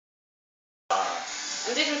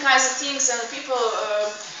and different kinds of things, and people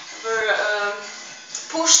were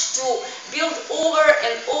pushed to build over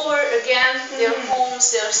and over again their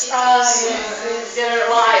homes, their cities, their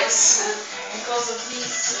lives because of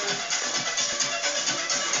these.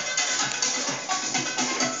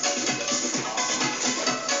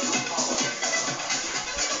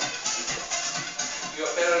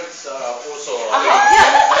 Your parents also.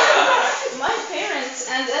 My parents,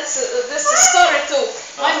 and that's a story too.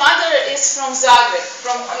 My mother is from Zagreb,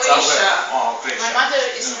 from Croatia. Croatia. My mother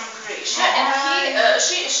is from Croatia, and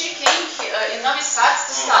she came in Novi Sad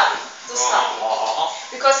to study,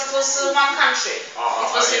 because it was one country. It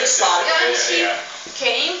was Yugoslavia, and she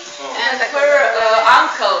came, and her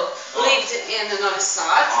uncle lived in Novi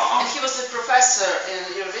Sad, and he was a professor in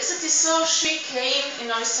the university, so she came in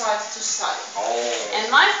Novi Sad to study. And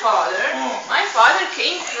my father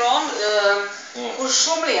came from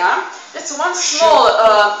Kuršumlija. That's one small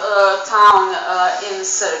town in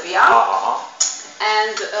Serbia,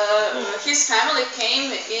 and his family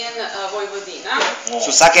came in Vojvodina.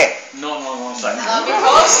 Susake? No,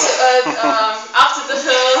 Because after the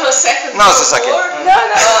Second No, World Susake. War,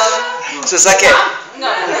 Susake?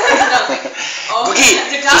 No. Gugi,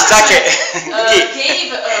 The Susake. government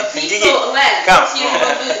gave people land Come. here in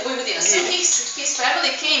Vojvodina. So his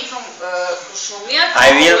family came from Kuršumlija.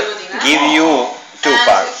 I will give you two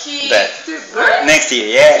parts. Next year,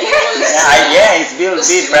 yeah, it's will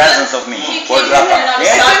be present of me for Japan.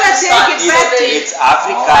 It's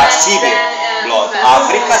Africa civil blood.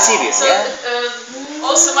 Africa civil, yeah.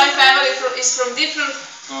 Also, my family is from different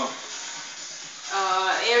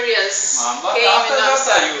areas. But after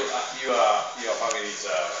that, your family is.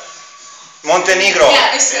 Montenegro.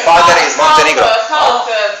 Yeah, Father is Montenegro.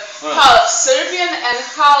 Half Serbian and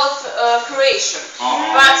half Croatian.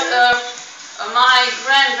 But my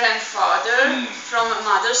grandfather from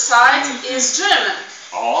mother's side is German.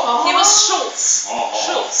 He was Schulz.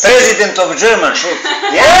 President of German, Schulz.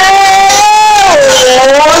 Yeah!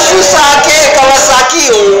 Suzuki, Kawasaki.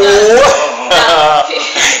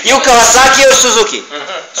 You Kawasaki or Suzuki?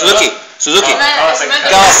 Suzuki.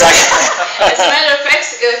 Kawasaki. As a matter of fact,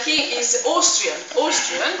 he is Austrian,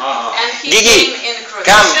 and he Gigi, came in Croatia.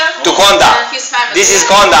 come to Honda. And his family. This is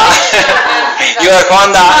Honda. You are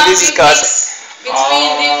Honda. This is Kawasaki. Between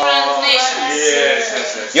different nations.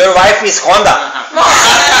 Yes. Your wife is Honda.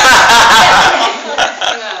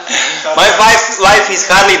 My wife is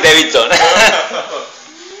Harley Davidson.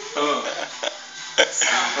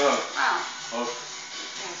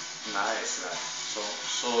 Nice.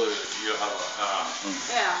 So you have.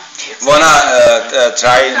 Wanna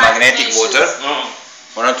try magnetic water?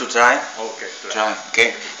 Want to try? Okay. Try. Okay.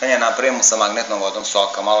 Tanja, napravimo sa magnetnom vodom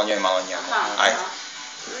soka, malo njoj, malo njemu. Ajde.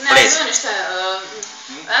 Please.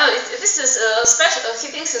 This is a special. He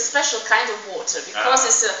thinks a special kind of water because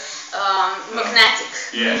it's magnetic.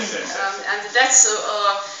 Yes. And that's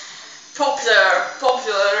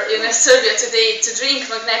popular in Serbia today to drink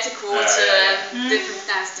magnetic water and different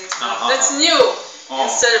kinds of things. That's new in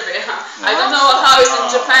Serbia. I don't know how it's in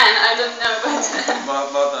Japan. I don't know,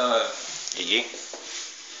 but.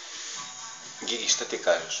 Gigi, šta ti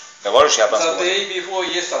kažeš? Ne voliš japansku The vodu? day before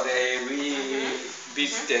yesterday, we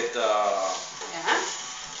visited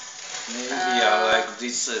maybe like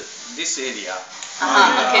this area.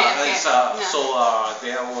 Okay. So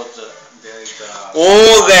there is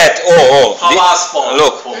All that, power spot.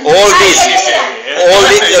 look, all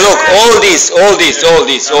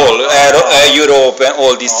Europe and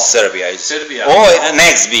all this Serbia is.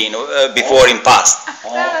 Next being before in past.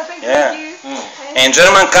 And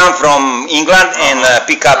German come from England and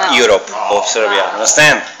pick up Europe of Serbia.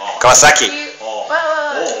 Understand? Kawasaki.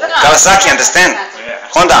 Kawasaki, understand?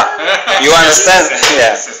 Honda. You understand?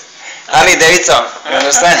 Yeah. Harley Davidson. You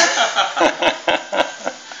understand?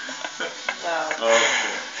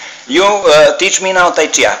 You teach me now Tai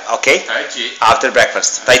Chi, okay? Tai Chi. After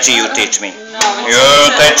breakfast. Tai Chi you teach me. No. You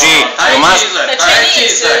Tai Chi. You must. Tai Chi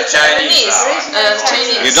is Chinese.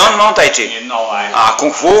 Chinese. You don't know Tai Chi? No, I.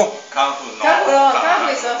 Kung Fu? Kung Fu, no. Kung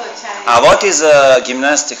is also Chinese. What is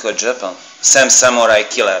gymnastic of Japan? Samurai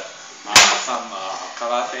killer. Some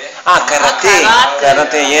karate. Karate.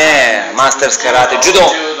 Karate, yeah. Masters karate. Judo.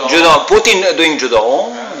 Putin doing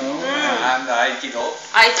judo. And Aikido.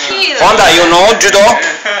 Honda, you know judo?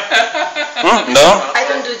 No? I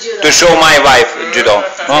don't do judo. To show my wife judo.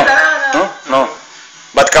 No.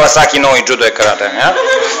 But Kawasaki know judo and karate. Yeah?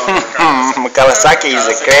 Kawasaki is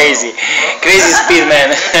a crazy speed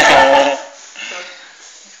man.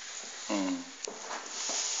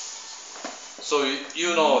 So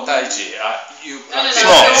you know Tai Chi. You No.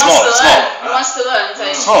 Small. He wants to learn Tai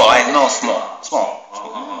Chi. Small, I know small.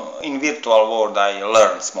 In virtual world, I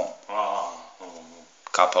learn small.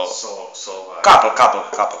 Couple.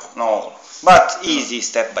 Couple. No, but easy,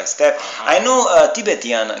 step by step. I know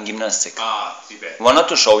Tibetan gymnastics. Tibet. Wanted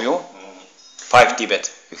to show you 5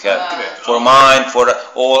 Tibet. You have for mind, for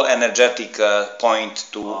all energetic point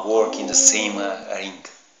to work in the same ring.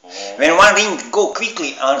 When one ring go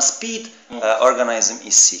quickly on speed, organism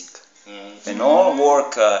is sick. When all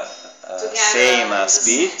work same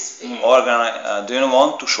speed, do you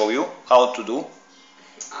want to show you how to do?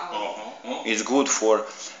 It's good for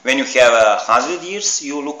when you have 100 years,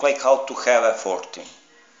 you look like how to have 14.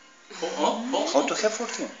 How to have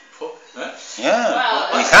 14?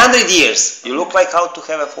 Yeah, in 100 years, you look like how to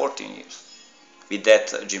have 14 years with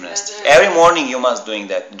that gymnastic. Every morning you must doing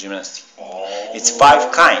that gymnastic. It's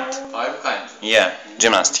 5 kind. 5 kinds? Yeah,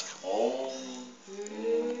 gymnastic.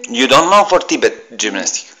 You don't know for Tibet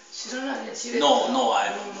gymnastic? No, I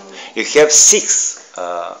don't know. You have 6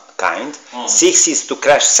 kind. 6 is to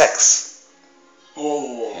crash sex.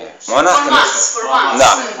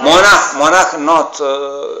 Monarch not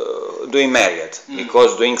doing married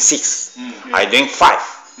because doing 6. I doing 5.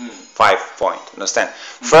 5 point. Understand?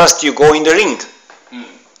 First you go in the ring.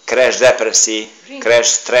 Crash depression, crash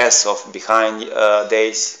stress of behind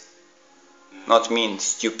days. Not mean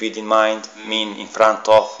stupid in mind, mean in front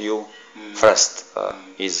of you. First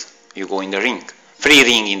is you go in the ring. Free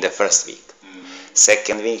ring in the first week.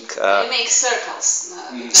 Second week. You make circles.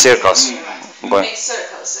 Circles. You make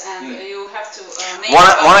circles, and you have to make.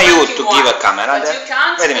 Want you to give a camera? But you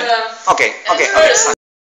can't. Wait a minute. Okay.